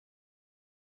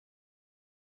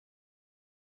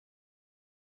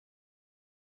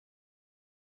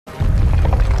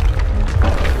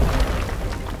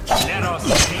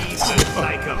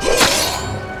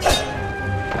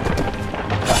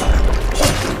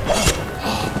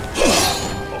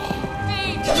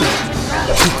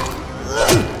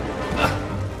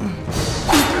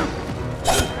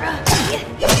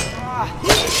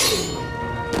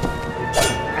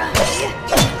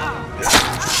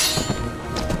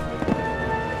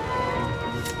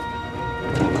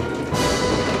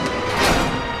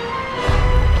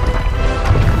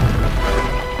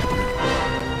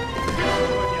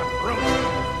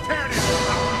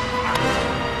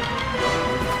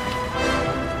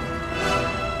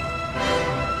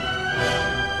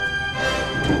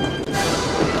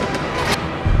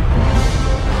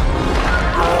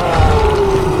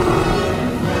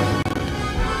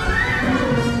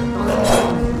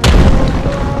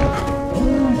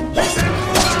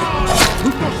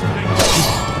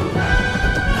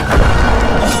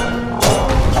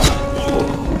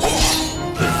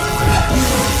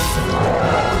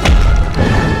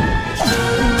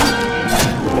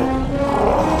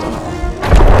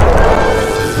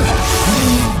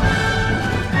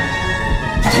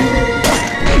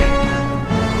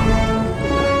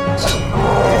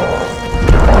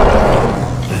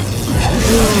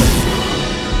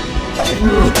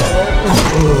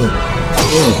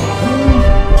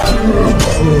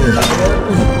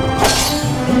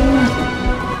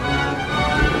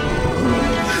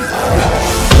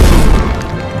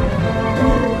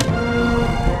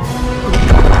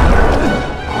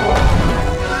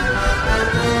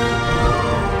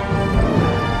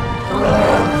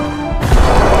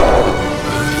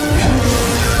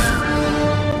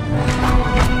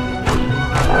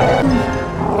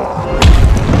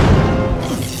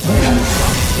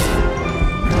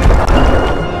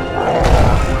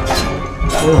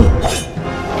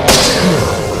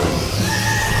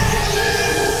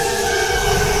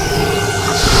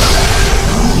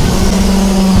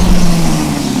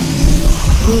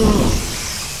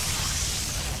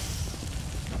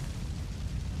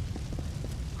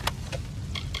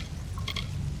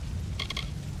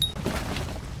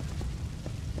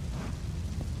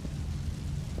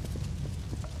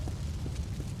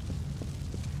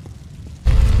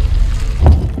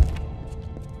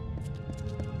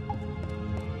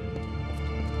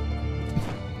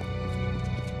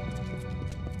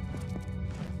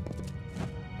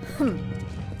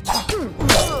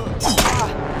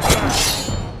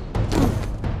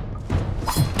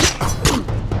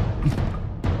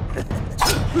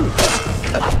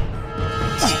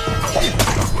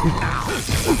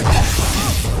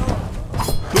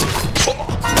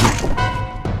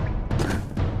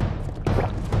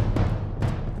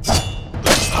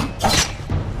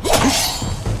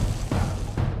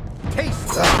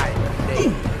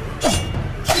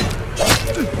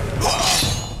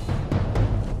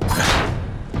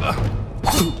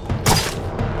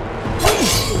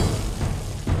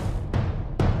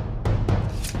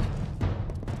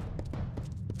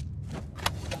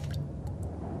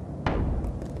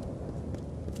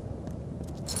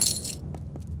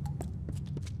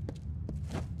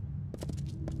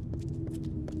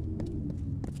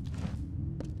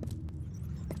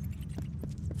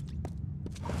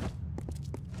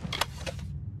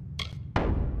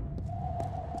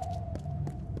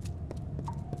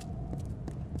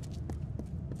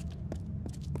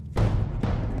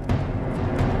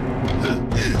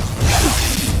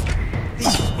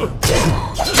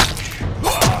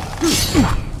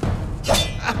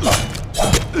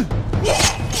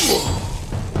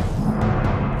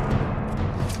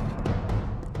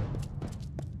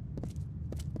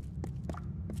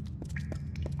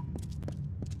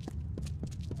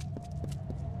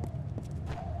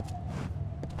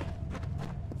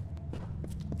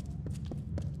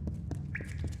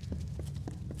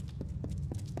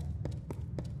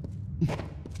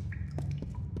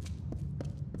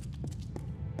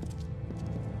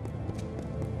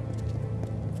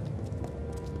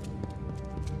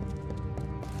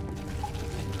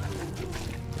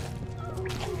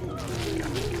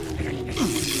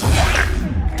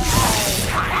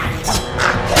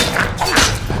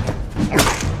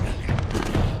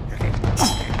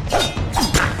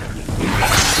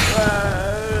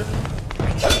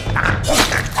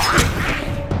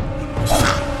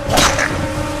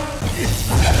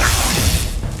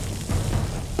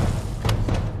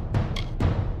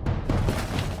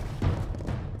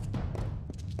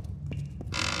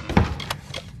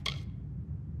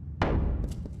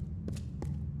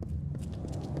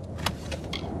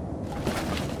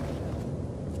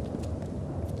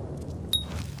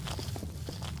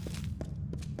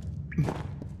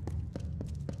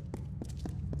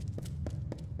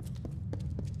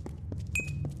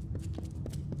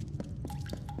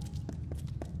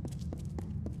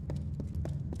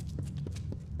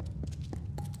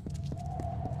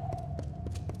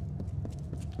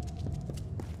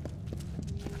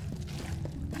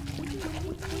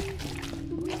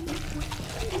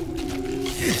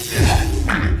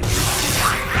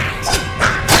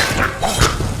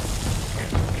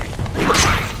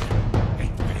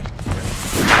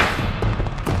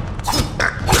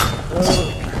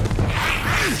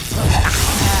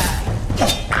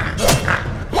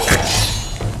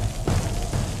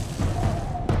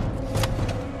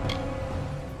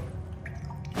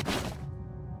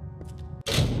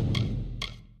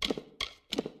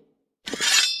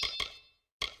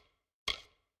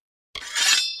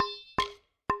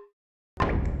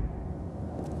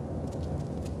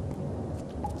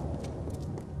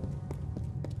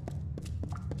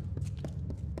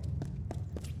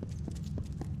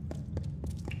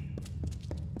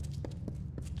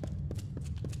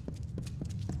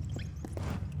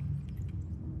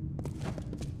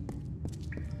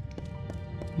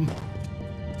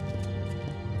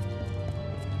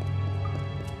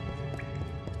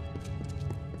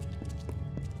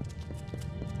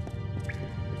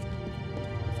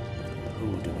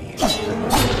Who do we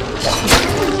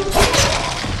have?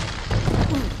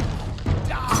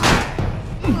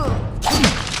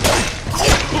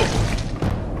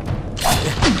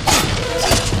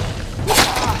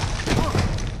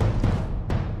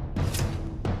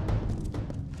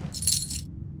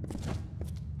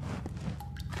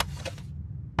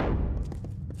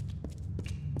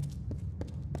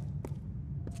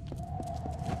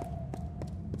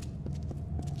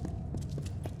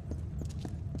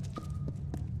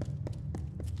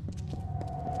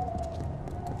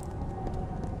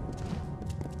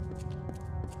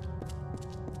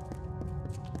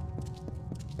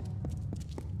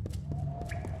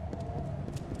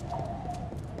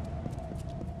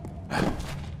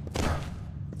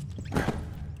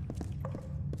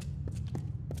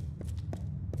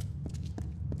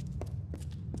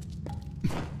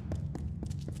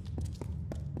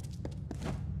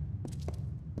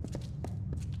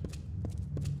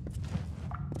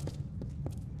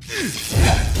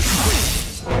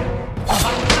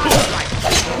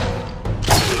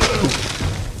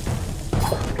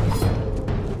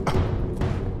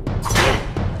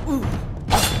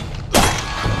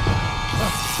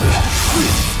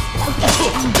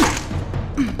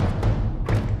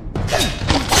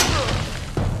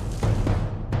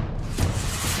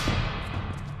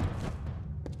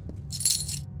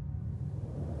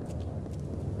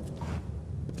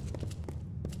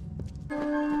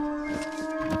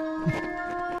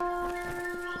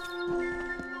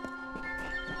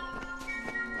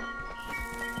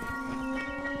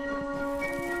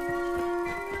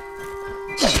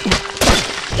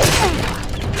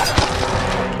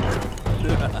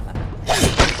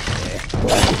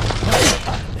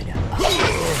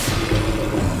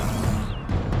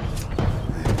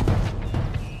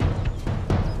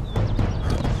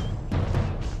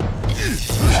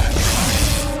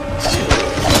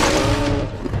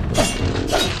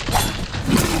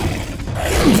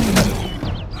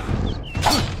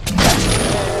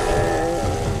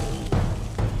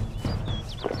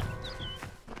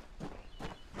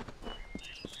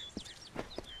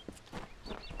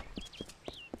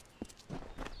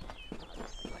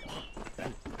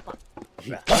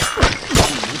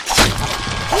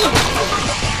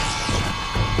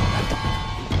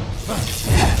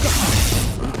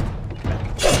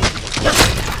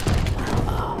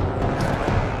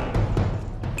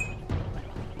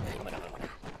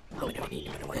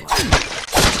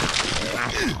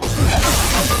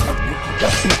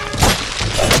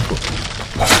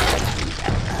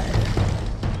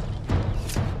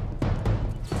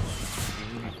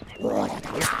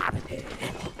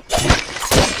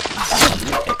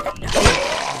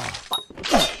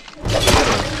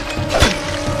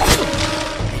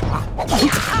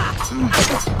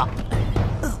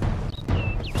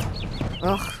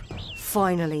 Ugh,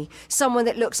 finally, someone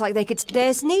that looks like they could...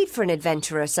 There's need for an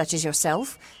adventurer such as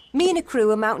yourself. Me and a crew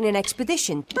are mounting an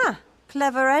expedition. Ah,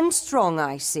 clever and strong,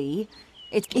 I see.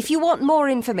 If you want more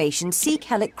information, seek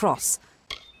Hellick Cross.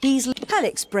 He's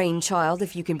Hellick's brainchild,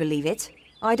 if you can believe it.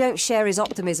 I don't share his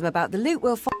optimism about the loot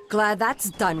we'll find. Glad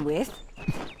that's done with.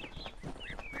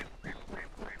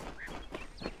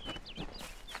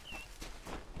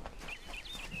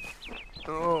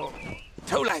 Oh,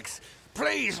 Two Legs,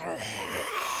 please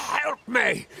help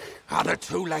me. Other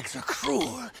Two Legs are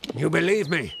cruel. You believe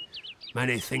me?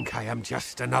 Many think I am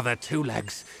just another Two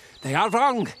Legs. They are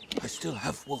wrong. I still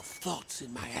have wolf thoughts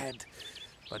in my head.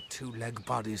 But two-leg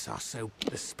bodies are so...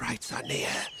 The sprites are near.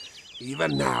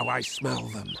 Even now I smell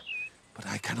them. But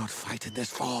I cannot fight in this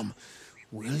form.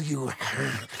 Will you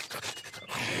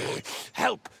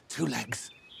help, Two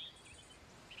Legs?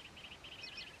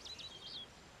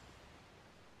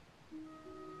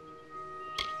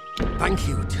 Thank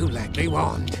you, Two Leg. Be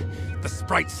warned. The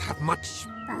sprites have much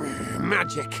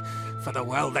magic. For the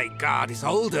well they guard is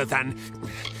older than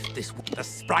this. The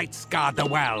sprites guard the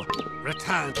well.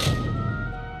 Return.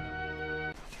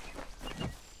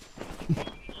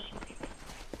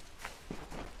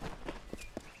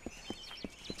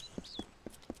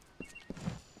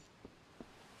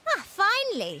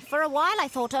 Finally! For a while I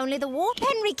thought only the war...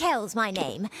 Henry Kell's my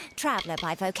name. Traveller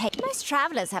by vocation. Most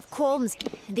travellers have qualms.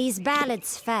 These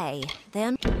ballads fey.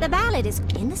 The ballad is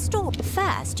in the store.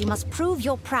 First, you must prove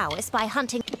your prowess by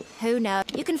hunting... Who knows?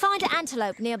 You can find an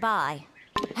antelope nearby.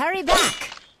 Hurry back!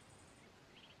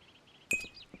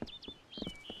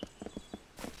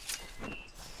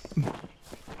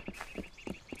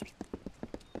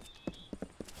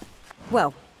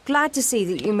 Well, glad to see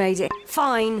that you made it.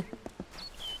 Fine.